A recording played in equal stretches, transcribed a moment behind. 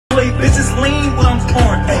Bitches lean when I'm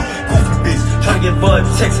pouring. Hey, goofy bitch, try to get bud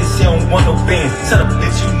Texas, she don't want no band. Tell a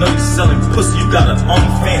bitch you know you selling pussy, you got an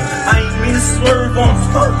OnlyFans. I ain't mean to swerve on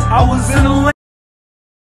her, I was in the lane.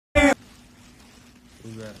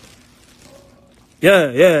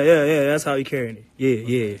 Yeah, that's how he carrying it.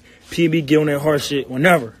 Yeah. PNB get on that hard shit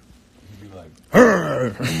whenever. He be like,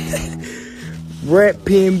 Rap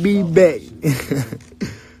PNB back.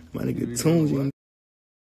 My nigga tunes you.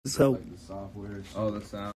 So like the software. Oh, the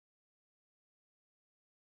sound.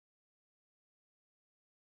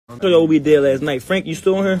 I'll show you what we did last night. Frank, you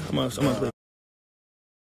still on here? I'm gonna play.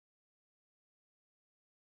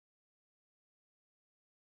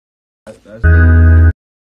 That's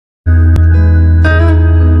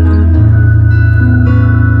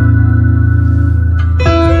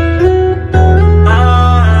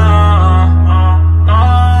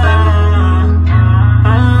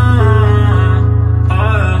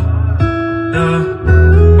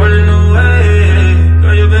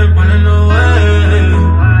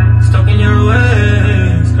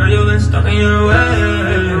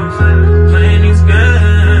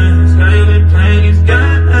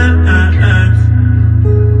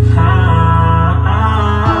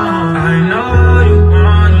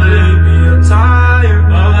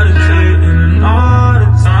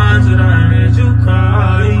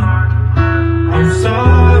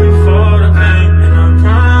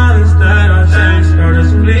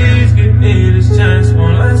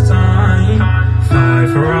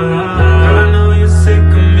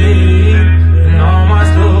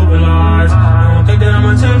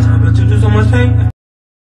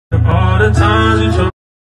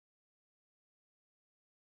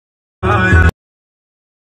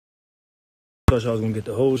thought y'all was gonna get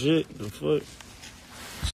the whole shit. The fuck?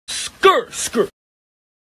 Skirt.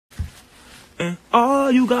 And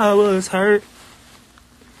all you got was hurt.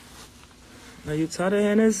 Now you tired of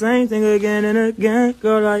hearing the same thing again and again.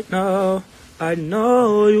 Girl, I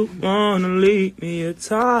know you wanna leave me. You're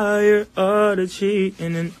tired of the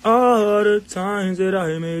cheating and all the times that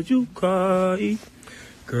I made you cry.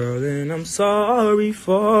 Girl, and I'm sorry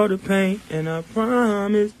for the pain, and I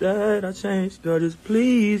promise that I changed. Girl, just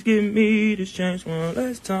please give me this chance one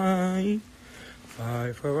last time.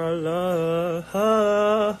 Fight for our love.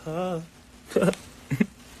 Huh?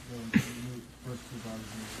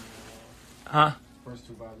 First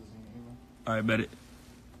two vibes in the Alright, bet it.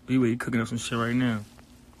 We cooking up some shit right now.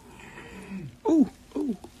 Ooh.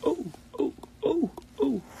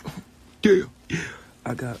 Yeah.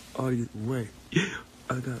 I got all these racks. Yeah.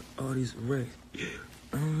 I got all these racks. Yeah.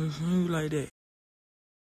 I don't know like that.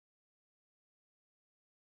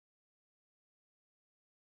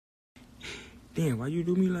 Damn, why you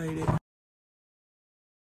do me like that?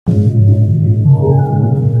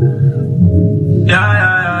 Yeah.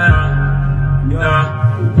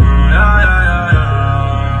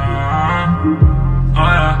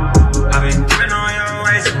 I've been keeping on your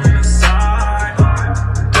ways from the side.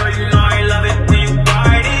 Girl, you know I love it when you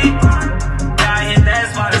bite it. Yeah, I hit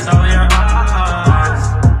that spot, it's all your eyes.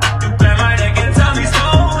 You grab my neck and tell me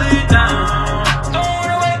slow it down. Don't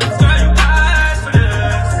wanna wait, girl, you asked for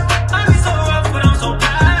this. I be so rough, but I'm so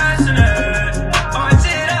passionate. Arch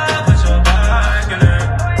it up, put your back in it.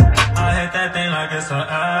 I hit that thing like it's an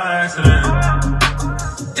accident.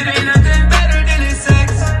 It ain't nothing better than this sex.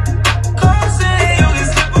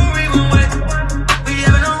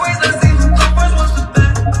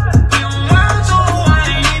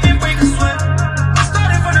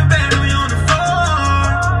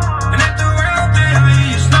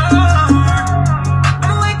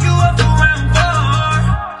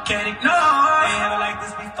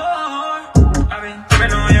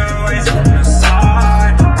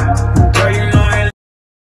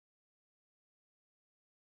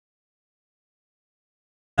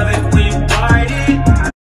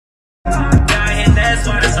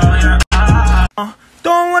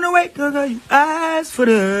 Don't wanna wait, girl, you asked for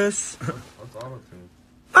this.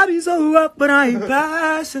 I be so up, but I ain't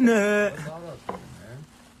passionate.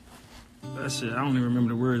 That shit, I don't even remember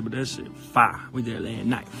the words, but that shit, fire. We did last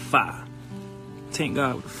night, fire. Thank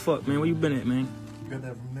God, what the fuck, man? Where you been at, man? You got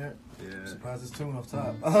that from there? Yeah. I'm surprised it's tuned off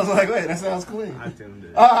top. I was like, wait, that sounds clean. I tuned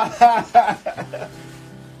it.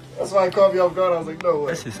 That's why I caught me off guard. I was like, no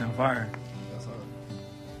way. That shit sound fire. That's all.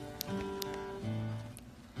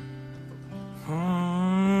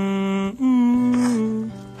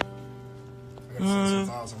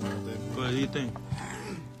 What do you think?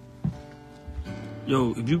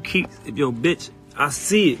 Yo, yo, bitch, I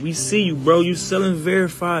see it. We see you, bro. You selling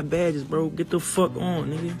verified badges, bro. Get the fuck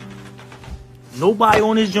on, nigga. Nobody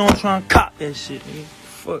on this joint trying to cop that shit, nigga.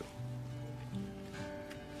 Fuck.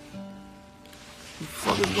 You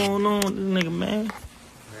fucking What's going on with this nigga, man? Man,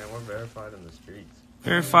 we're verified in the streets.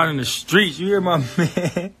 Verified in the streets. You hear my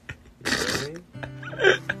man? You hear me?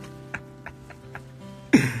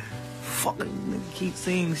 Fucking nigga keep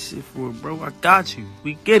saying this shit for it, bro. I got you.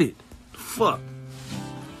 We get it. Fuck.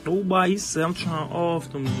 Nobody said I'm trying off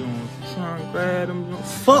them joints. I'm trying to grab them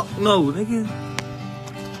joints. Fuck no, nigga.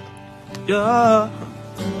 Yeah.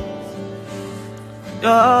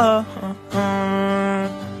 Yeah.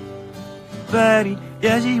 Baddie.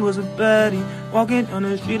 Yeah, she was a baddie. Walking on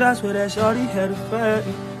the street, I swear that shawty had a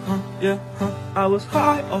fatty. Yeah, I was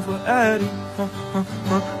high off of Addy.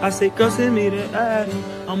 I say, girl, send me the Addy.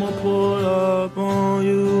 I'ma pull up on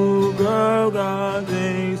you, girl. Got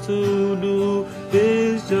things to do.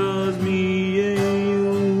 It's just me and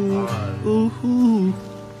you. Ooh.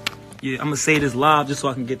 Yeah, I'ma say this live just so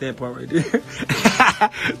I can get that part right there.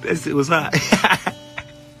 That shit was hot.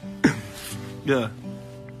 Yeah.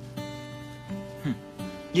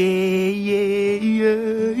 Yeah.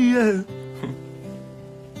 Yeah.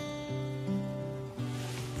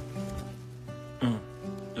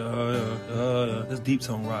 That's deep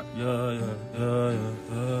tone rock. Yeah.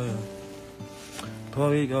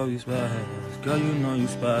 Probably go you spaz. Girl, you know you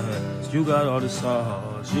spaz. You got all the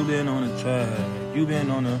sauce. You been on the track. You been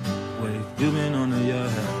on the way. You been on the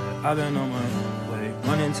I've been on my way.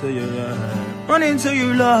 Running to your running to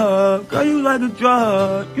your love. Girl, you like a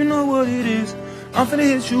drug. You know what it is. I'm finna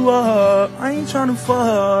hit you up. I ain't tryna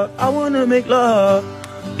fuck. I wanna make love.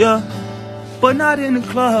 Yeah. But not in the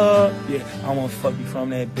club. Yeah, I wanna fuck you from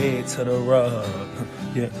that bed to the rug.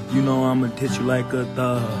 Yeah, you know I'ma hit you like a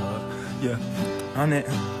thug. Yeah, on that.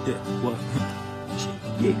 Yeah, what?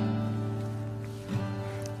 Yeah.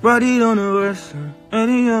 Body on the lesson,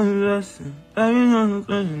 ready on the lesson. Every on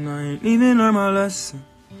the lesson, I ain't even learn my lesson.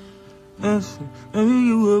 Maybe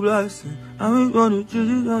you a blessing. I ain't gonna choose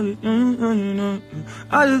you.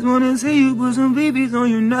 I just wanna see you put some BBs on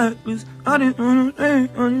your necklace. I just wanna lay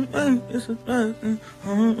on your neck. It's a blessing. I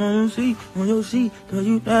wanna see on your sheet, cause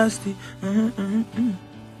you nasty.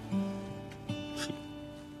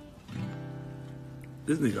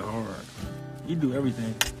 This nigga hard. You do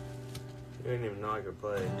everything. You didn't even know I could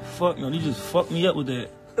play. Fuck no, you just fucked me up with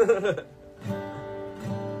that.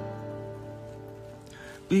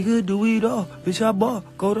 We could do it all, bitch, I ball,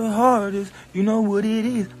 go the hardest, you know what it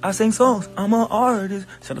is, I sing songs, I'm an artist,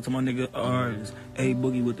 shout out to my nigga artist, A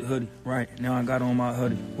Boogie with the hoodie, right, now I got on my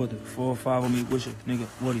hoodie, with the 4 or 5 on me, with your nigga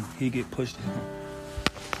Woody, he get pushed,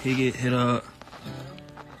 he get hit up.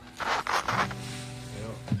 If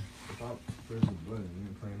I press the button, you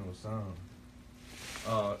ain't playing no sound.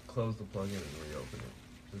 Close the plugin and reopen it.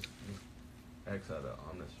 Just X out of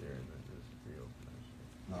Omnisphere and then just reopen that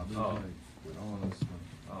shit. Nah, with all this stuff.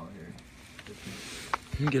 Oh, here.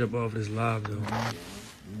 You can get up off this live though, man.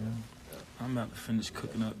 Yeah. I'm about to finish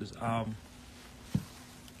cooking up this album.